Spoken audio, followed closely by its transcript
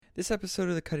This episode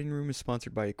of The Cutting Room is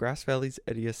sponsored by Grass Valley's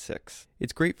Edia 6.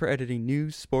 It's great for editing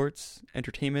news, sports,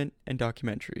 entertainment, and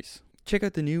documentaries. Check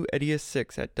out the new Edia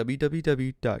 6 at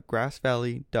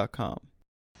www.grassvalley.com.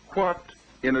 What,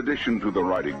 in addition to the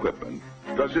right equipment,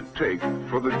 does it take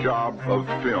for the job of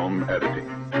film editing?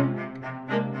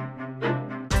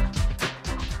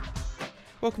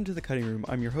 Welcome to The Cutting Room.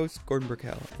 I'm your host, Gordon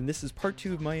Burkell, and this is part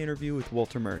 2 of my interview with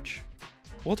Walter Murch.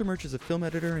 Walter Murch is a film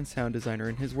editor and sound designer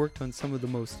and has worked on some of the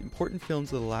most important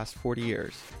films of the last 40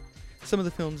 years. Some of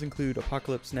the films include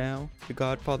Apocalypse Now, The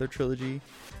Godfather Trilogy,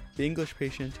 The English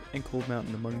Patient, and Cold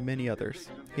Mountain, among many others.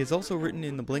 He has also written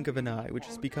In the Blink of an Eye, which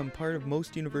has become part of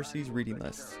most universities' reading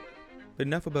lists. But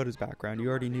enough about his background, you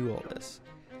already knew all this.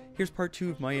 Here's part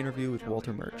 2 of my interview with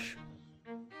Walter Murch.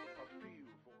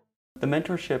 The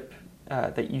mentorship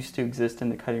that used to exist in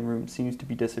the cutting room seems to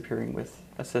be disappearing with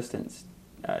assistants.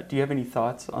 Do you have any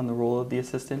thoughts on the role of the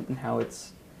assistant and how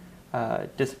it's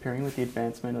disappearing with the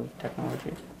advancement of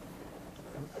technology?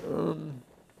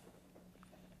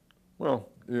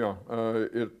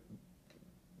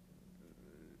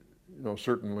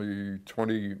 Certainly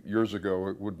 20 years ago,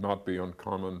 it would not be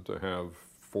uncommon to have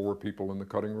 4 people in the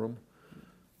cutting room.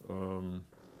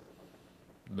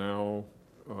 Now,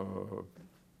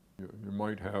 you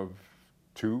might have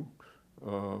 2,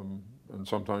 and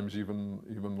sometimes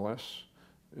even less.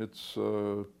 It's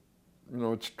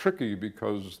it's tricky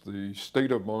because the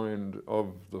state of mind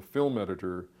of the film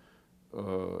editor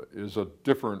is a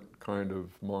different kind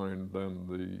of mind than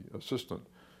the assistant.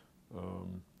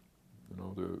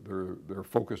 They're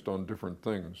focused on different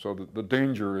things. So the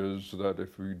danger is that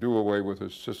if we do away with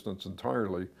assistants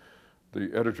entirely,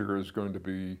 the editor is going to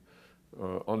be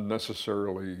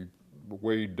unnecessarily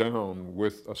weighed down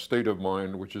with a state of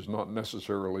mind which is not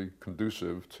necessarily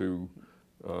conducive to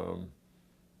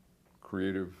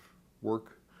creative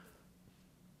work.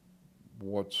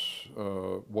 What's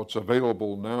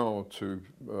available now to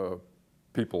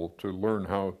people to learn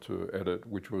how to edit,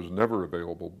 which was never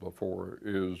available before,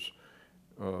 is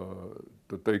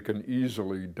that they can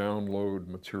easily download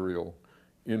material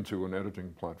into an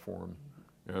editing platform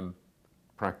and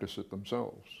practice it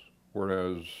themselves.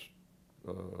 Whereas,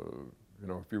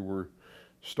 if you were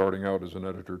starting out as an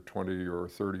editor 20 or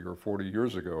 30 or 40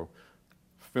 years ago,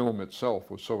 film itself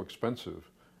was so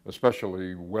expensive,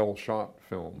 especially well-shot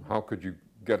film. How could you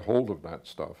get hold of that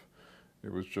stuff?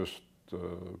 It was just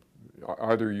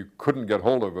either you couldn't get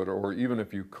hold of it, or even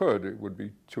if you could, it would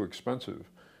be too expensive.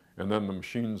 And then the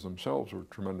machines themselves were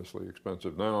tremendously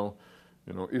expensive. Now,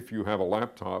 if you have a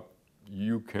laptop,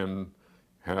 you can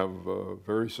have a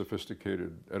very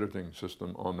sophisticated editing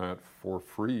system on that for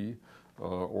free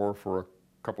or for a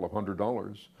couple of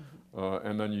 $100s.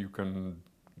 And then you can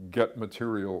get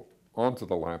material onto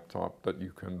the laptop that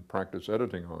you can practice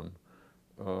editing on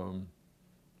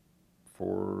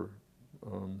for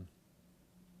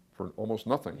almost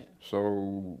nothing. Yeah.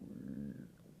 So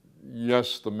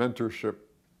yes, the mentorship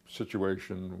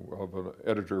situation of an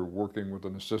editor working with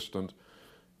an assistant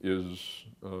is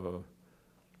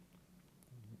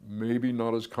maybe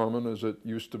not as common as it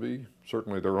used to be.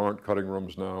 Certainly there aren't cutting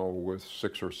rooms now with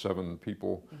 6 or 7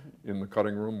 people in the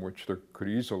cutting room, which there could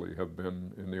easily have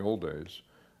been in the old days.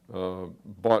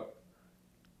 But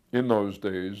in those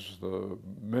days,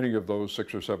 many of those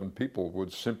 6 or 7 people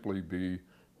would simply be,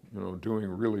 doing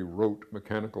really rote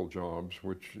mechanical jobs,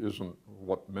 which isn't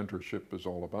what mentorship is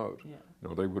all about. Yeah.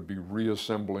 They would be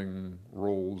reassembling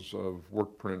rolls of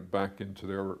work print back into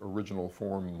their original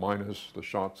form, minus the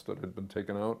shots that had been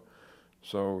taken out.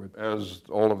 So as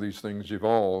all of these things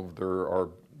evolve, there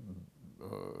are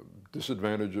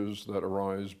disadvantages that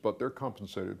arise, but they're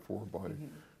compensated for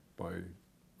by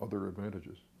other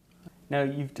advantages. Now,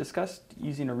 you've discussed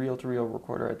using a reel-to-reel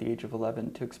recorder at the age of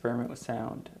 11 to experiment with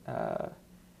sound.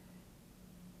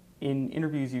 In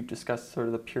interviews, you've discussed sort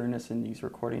of the pureness in these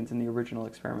recordings and the original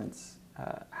experiments.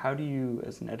 How do you,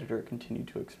 as an editor, continue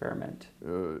to experiment?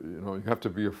 You have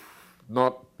to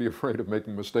not be afraid of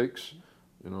making mistakes.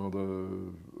 A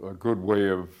good way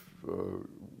of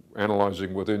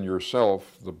analyzing within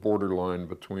yourself the borderline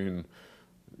between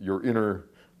your inner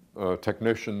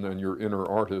technician and your inner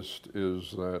artist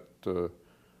is that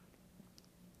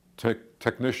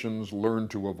technicians learn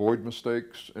to avoid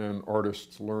mistakes and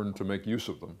artists learn to make use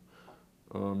of them.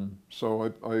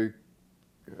 So I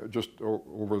just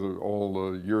over all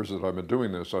the years that I've been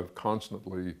doing this, I've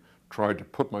constantly tried to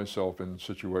put myself in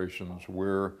situations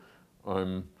where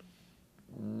I'm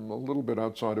a little bit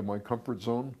outside of my comfort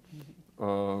zone,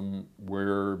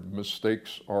 where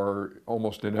mistakes are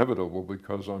almost inevitable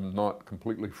because I'm not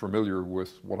completely familiar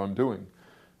with what I'm doing.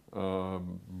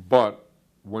 But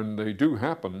when they do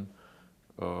happen,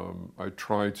 I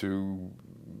try to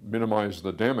minimize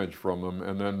the damage from them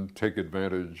and then take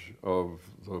advantage of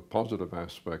the positive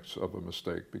aspects of a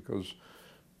mistake, because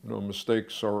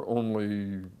mistakes are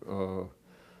only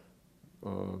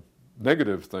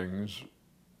negative things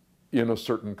in a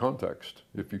certain context.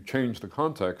 If you change the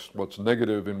context, what's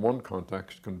negative in one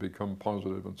context can become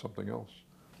positive in something else.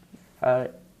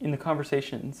 In the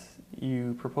conversations,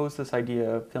 you proposed this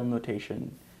idea of film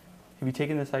notation. Have you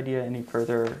taken this idea any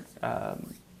further?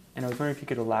 And I was wondering if you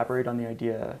could elaborate on the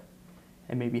idea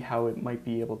and maybe how it might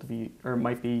be able to be, or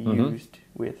might be used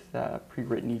with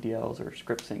pre-written EDLs or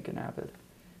script sync in Avid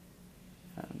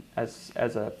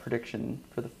as a prediction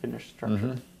for the finished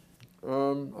structure.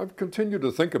 I've continued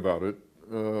to think about it,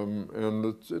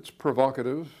 and it's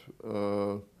provocative.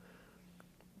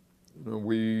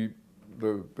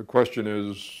 The question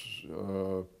is,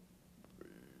 the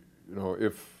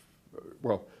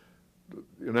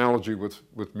analogy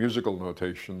with musical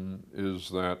notation is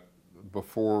that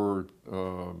before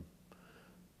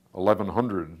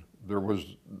 1100,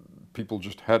 people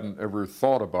just hadn't ever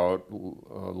thought about,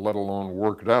 let alone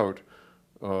worked out,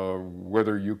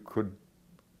 whether you could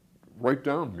write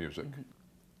down music.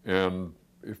 And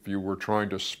if you were trying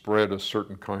to spread a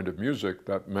certain kind of music,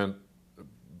 that meant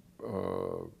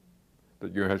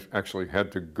that you actually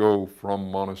had to go from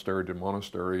monastery to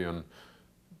monastery and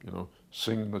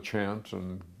sing the chant,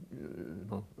 and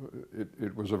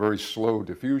it was a very slow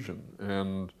diffusion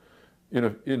and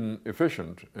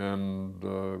inefficient. And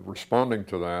responding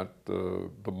to that,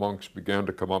 the monks began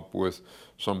to come up with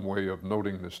some way of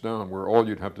noting this down, where all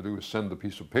you'd have to do is send a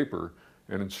piece of paper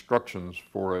and instructions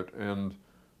for it, and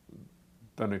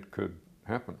then it could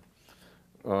happen.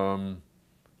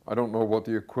 I don't know what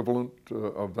the equivalent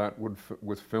of that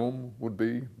with film would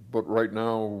be, but right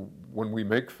now, when we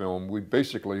make film, we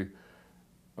basically,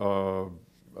 a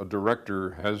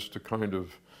director has to kind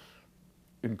of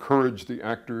encourage the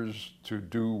actors to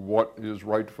do what is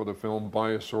right for the film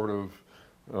by a sort of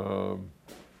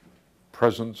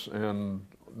presence and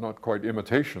not quite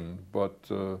imitation, but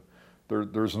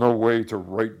there's no way to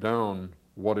write down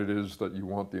what it is that you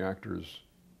want the actors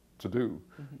to do,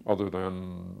 other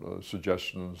than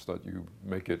suggestions that you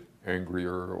make it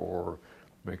angrier or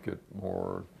make it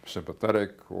more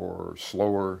sympathetic or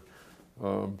slower.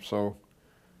 The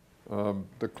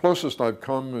closest I've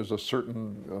come is a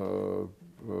certain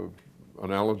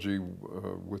analogy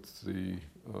with the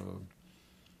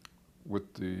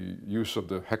use of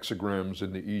the hexagrams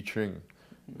in the I Ching,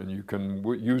 and you can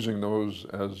using those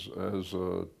as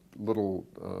a little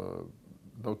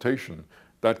notation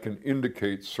that can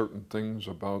indicate certain things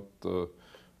about the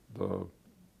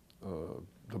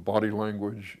body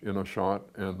language in a shot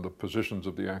and the positions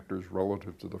of the actors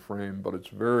relative to the frame, but it's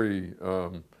very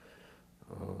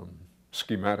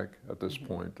schematic at this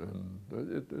point, and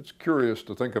it's curious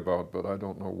to think about, but I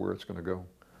don't know where it's going to go.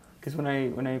 Because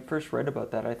when I first read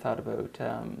about that, I thought about,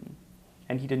 and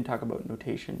he didn't talk about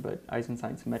notation, but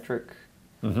Eisenstein's metric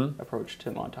approach to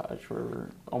montage,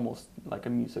 where almost like a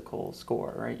musical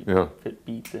score, right? You can fit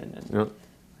beats in and what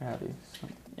have you. So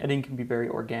editing can be a very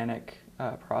organic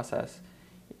process,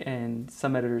 and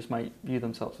some editors might view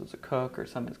themselves as a cook or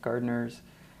some as gardeners.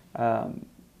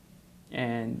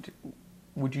 And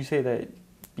would you say that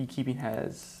beekeeping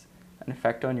has an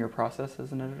effect on your process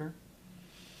as an editor?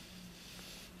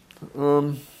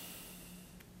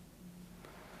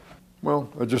 Well,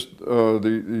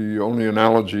 the only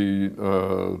analogy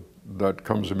that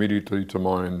comes immediately to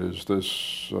mind is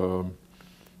this,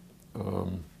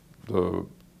 the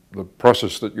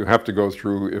process that you have to go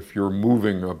through if you're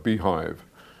moving a beehive.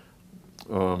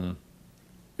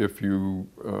 If you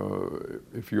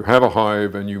have a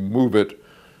hive and you move it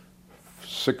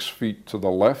 6 feet to the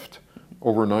left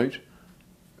overnight,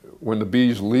 when the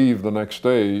bees leave the next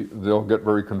day, they'll get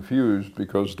very confused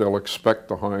because they'll expect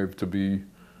the hive to be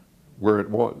where it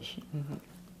was.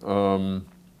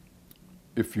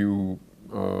 If you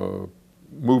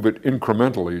move it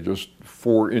incrementally, just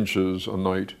 4 inches a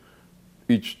night,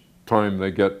 each time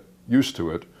they get used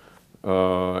to it,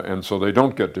 and so they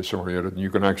don't get disoriented, and you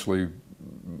can actually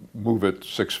move it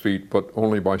 6 feet, but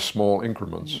only by small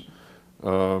increments.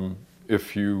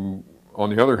 If you, on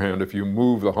the other hand, if you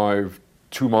move the hive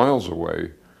 2 miles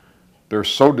away, they're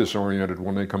so disoriented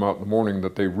when they come out in the morning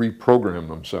that they reprogram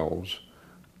themselves,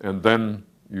 and then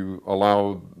you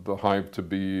allow the hive to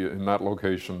be in that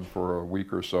location for a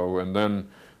week or so, and then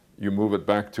you move it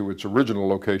back to its original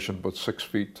location, but 6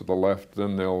 feet to the left,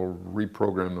 then they'll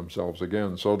reprogram themselves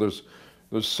again. So there's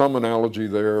some analogy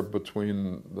there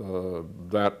between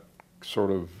that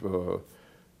sort of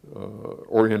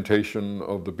orientation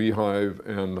of the beehive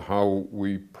and how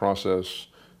we process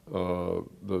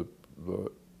the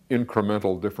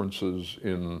incremental differences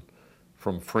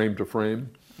from frame to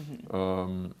frame,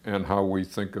 and how we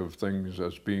think of things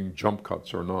as being jump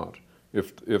cuts or not.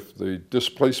 If the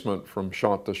displacement from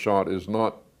shot to shot is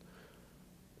not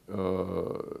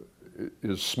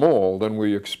is small, then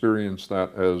we experience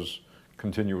that as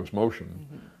continuous motion.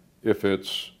 If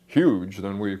it's huge,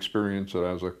 then we experience it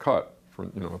as a cut.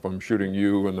 If I'm shooting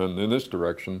you and then in this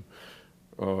direction,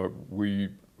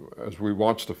 as we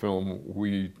watch the film,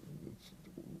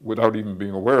 without even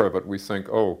being aware of it, we think,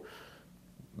 oh,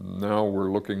 now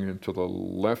we're looking into the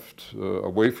left,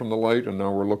 away from the light, and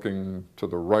now we're looking to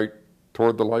the right,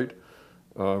 toward the light.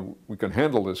 We can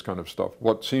handle this kind of stuff.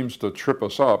 What seems to trip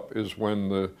us up is when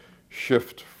the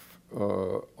shift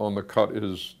on the cut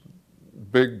is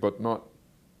big but not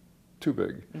too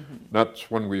big. That's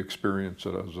when we experience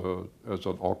it as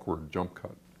an awkward jump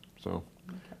cut. So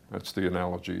that's the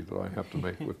analogy that I have to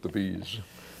make with the bees.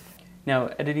 Now,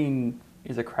 editing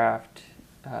is a craft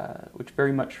which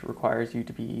very much requires you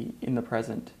to be in the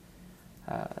present,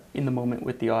 in the moment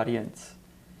with the audience.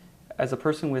 As a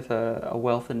person with a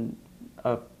wealth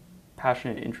of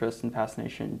passionate interest and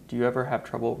fascination, do you ever have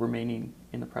trouble remaining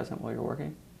in the present while you're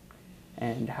working?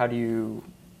 And how do you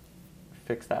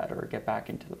fix that or get back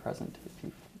into the present if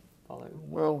you follow?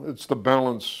 Well, it's the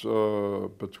balance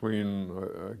between,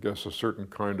 I guess, a certain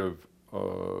kind of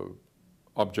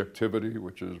objectivity,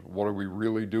 which is what are we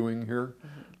really doing here,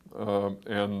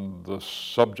 and the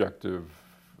subjective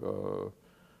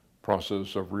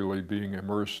process of really being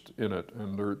immersed in it.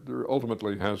 And there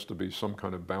ultimately has to be some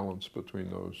kind of balance between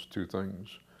those two things.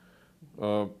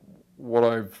 What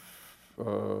I've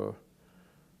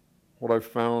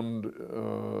found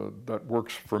that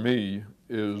works for me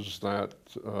is that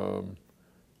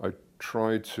I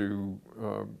try to,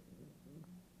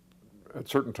 at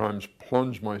certain times,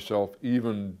 plunge myself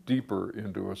even deeper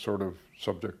into a sort of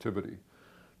subjectivity,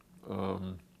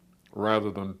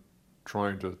 rather than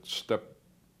trying to step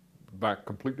back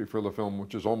completely for the film,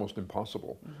 which is almost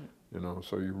impossible.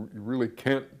 So you really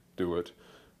can't do it.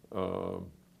 So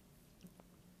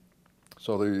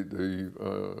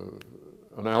the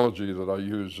analogy that I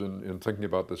use in thinking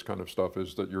about this kind of stuff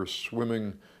is that you're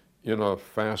swimming in a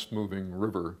fast-moving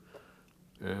river,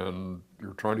 and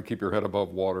you're trying to keep your head above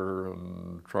water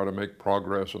and try to make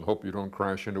progress and hope you don't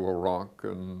crash into a rock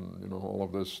and all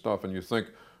of this stuff. And you think,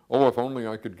 oh, if only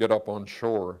I could get up on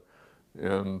shore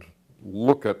and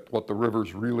look at what the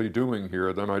river's really doing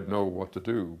here, then I'd know what to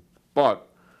do. But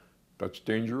that's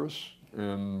dangerous,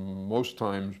 and most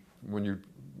times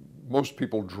most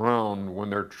people drown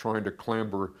when they're trying to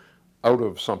clamber out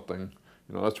of something.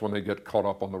 That's when they get caught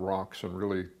up on the rocks and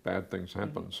really bad things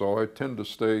happen. So I tend to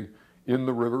stay in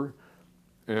the river,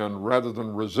 and rather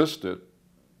than resist it,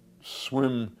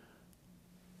 swim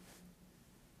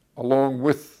along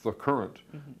with the current.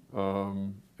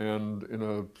 And in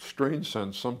a strange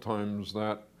sense, sometimes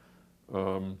that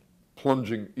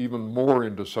plunging even more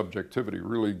into subjectivity,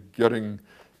 really getting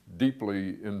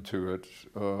deeply into it,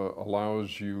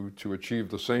 allows you to achieve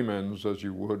the same ends as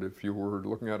you would if you were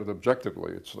looking at it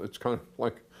objectively. It's kind of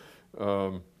like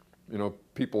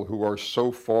people who are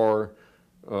so far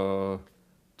to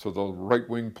the right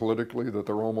wing politically that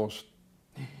they're almost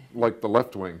like the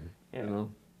left wing.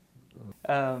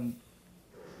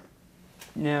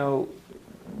 Now,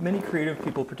 many creative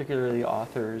people, particularly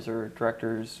authors or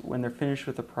directors, when they're finished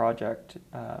with a project,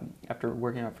 after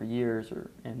working on it for years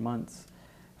and months,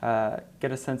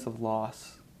 get a sense of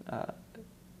loss.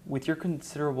 With your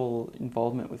considerable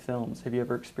involvement with films, have you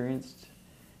ever experienced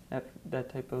that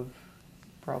type of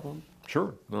problem?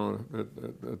 Sure. No,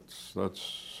 that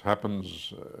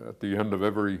happens at the end of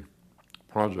every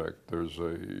project. There's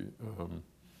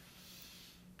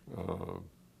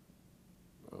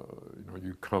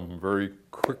you come very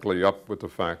quickly up with the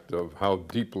fact of how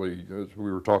deeply, as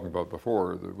we were talking about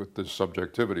before, with this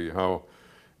subjectivity, how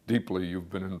deeply you've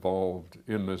been involved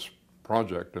in this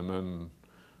project, and then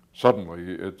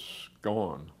suddenly it's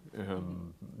gone,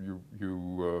 and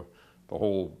the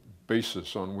whole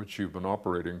basis on which you've been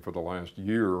operating for the last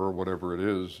year or whatever it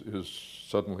is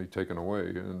suddenly taken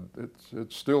away, and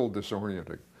it's still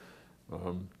disorienting.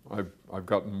 I've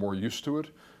gotten more used to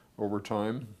it over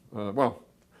time.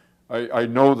 I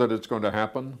know that it's going to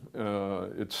happen.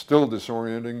 It's still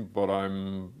disorienting, but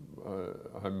I'm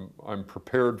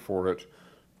prepared for it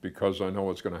because I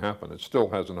know it's going to happen. It still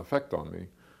has an effect on me,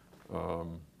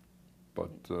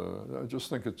 but I just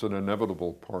think it's an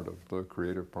inevitable part of the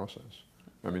creative process.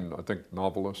 I mean, I think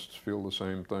novelists feel the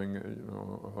same thing.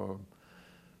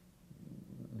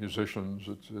 Musicians,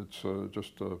 it's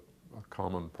just a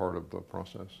common part of the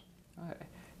process. Okay.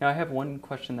 Now, I have one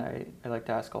question that I like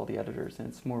to ask all the editors, and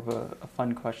it's more of a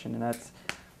fun question, and that's,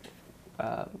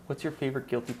 what's your favorite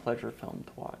guilty pleasure film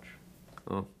to watch?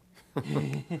 Oh.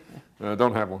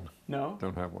 Don't have one. No?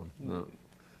 Don't have one, no.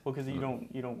 Well, because you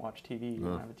don't watch TV, you No.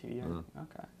 don't have a TV yet? No.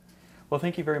 Okay. Well,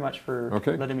 thank you very much for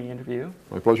letting me interview.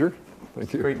 My pleasure.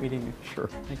 Thank you. Great meeting you. Sure.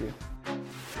 Thank you.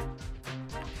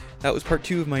 That was part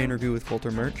 2 of my interview with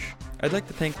Walter Murch. I'd like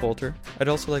to thank Walter. I'd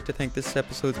also like to thank this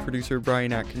episode's producer,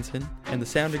 Brian Atkinson, and the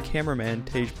sound and cameraman,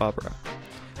 Tej Babra.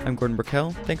 I'm Gordon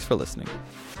Burkell. Thanks for listening.